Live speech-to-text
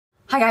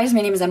Hi guys,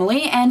 my name is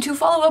Emily, and to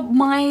follow up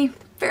my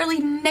fairly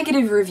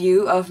negative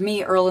review of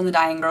Me, Earl, and the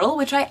Dying Girl,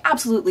 which I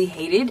absolutely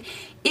hated,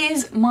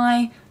 is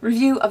my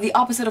review of The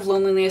Opposite of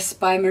Loneliness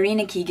by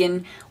Marina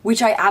Keegan,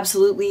 which I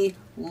absolutely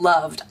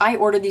loved. I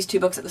ordered these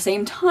two books at the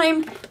same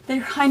time.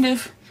 They're kind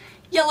of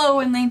yellow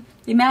and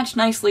they match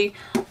nicely.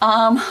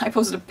 I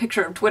posted a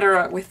picture of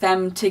Twitter with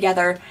them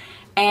together,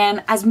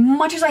 and as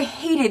much as I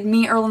hated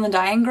Me, Earl, and the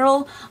Dying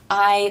Girl,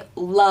 I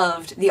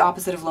loved The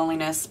Opposite of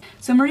Loneliness.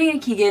 So Marina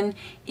Keegan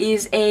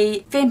is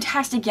a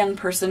fantastic young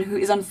person who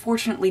is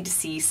unfortunately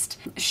deceased.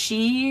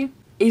 She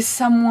is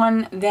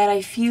someone that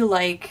I feel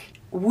like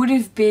would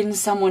have been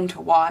someone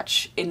to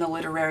watch in the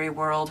literary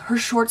world. Her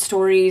short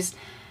stories,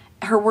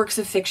 her works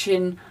of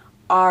fiction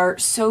are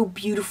so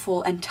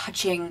beautiful and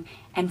touching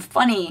and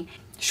funny.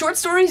 Short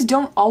stories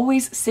don't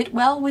always sit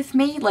well with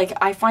me, like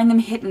I find them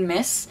hit and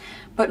miss,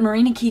 but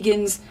Marina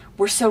Keegan's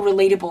were so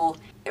relatable.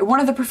 One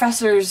of the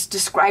professors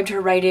described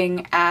her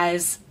writing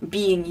as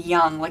being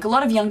young. Like, a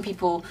lot of young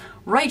people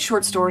write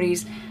short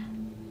stories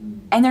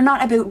and they're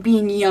not about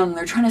being young,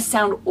 they're trying to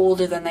sound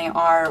older than they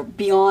are,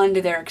 beyond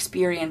their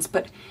experience,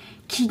 but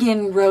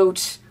Keegan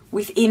wrote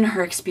within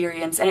her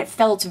experience and it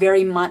felt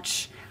very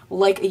much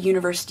like a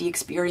university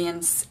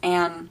experience,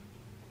 and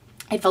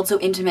it felt so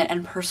intimate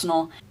and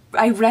personal.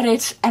 I read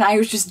it and I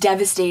was just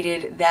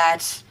devastated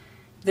that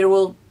there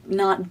will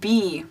not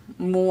be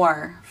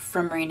more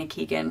from Marina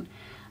Keegan,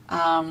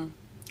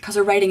 because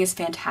her writing is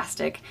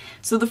fantastic.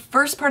 So the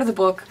first part of the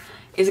book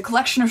is a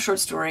collection of short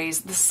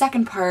stories. The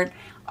second part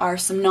are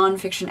some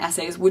non-fiction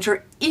essays, which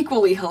are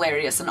equally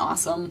hilarious and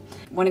awesome.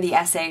 One of the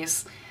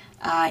essays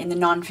in the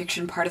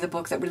non-fiction part of the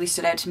book that really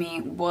stood out to me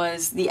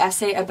was the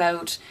essay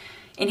about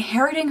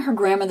inheriting her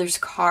grandmother's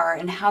car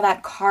and how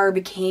that car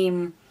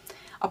became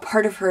a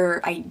part of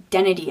her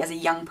identity as a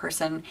young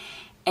person,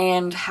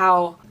 and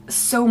how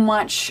so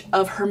much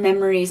of her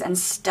memories and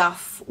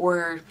stuff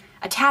were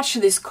attached to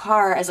this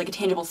car as like a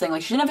tangible thing.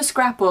 Like, she didn't have a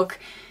scrapbook,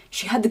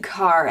 she had the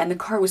car, and the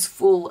car was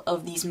full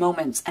of these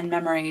moments and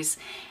memories,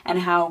 and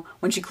how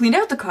when she cleaned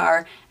out the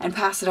car and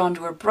passed it on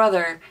to her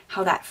brother,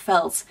 how that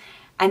felt.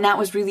 And that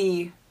was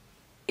really,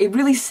 it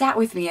really sat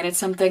with me, and it's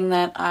something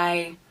that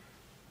I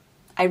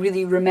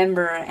really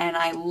remember and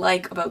I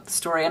like about the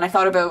story. And I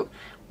thought about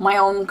my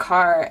own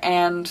car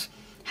and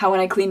how when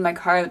I cleaned my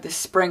car out this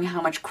spring, how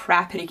much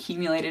crap had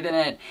accumulated in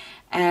it,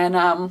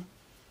 and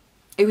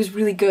it was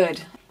really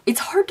good.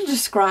 It's hard to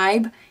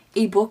describe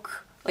a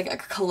book, like a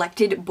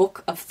collected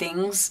book of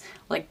things,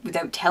 like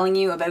without telling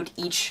you about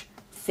each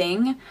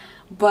thing,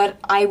 but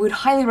I would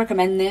highly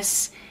recommend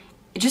this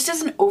just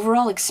as an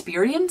overall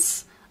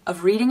experience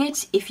of reading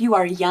it. If you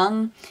are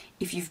young,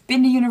 if you've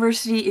been to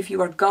university, if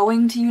you are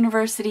going to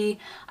university,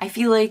 I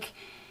feel like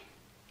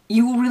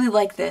you will really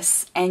like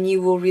this, and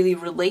you will really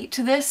relate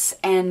to this,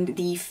 and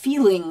the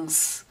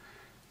feelings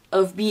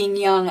of being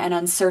young and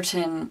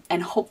uncertain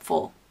and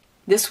hopeful.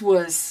 This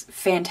was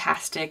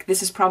fantastic.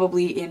 This is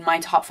probably in my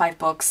top 5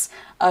 books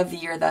of the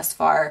year thus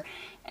far,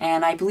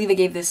 and I believe I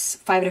gave this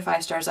 5 out of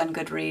 5 stars on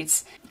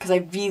Goodreads, because I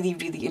really,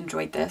 really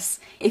enjoyed this.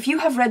 If you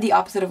have read The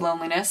Opposite of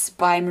Loneliness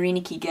by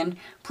Marina Keegan,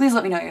 please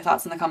let me know your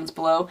thoughts in the comments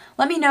below.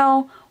 Let me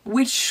know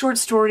which short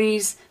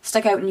stories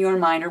stuck out in your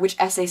mind, or which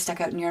essays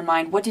stuck out in your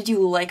mind. What did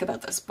you like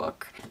about this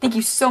book? Thank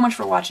you so much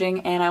for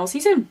watching, and I will see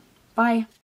you soon. Bye!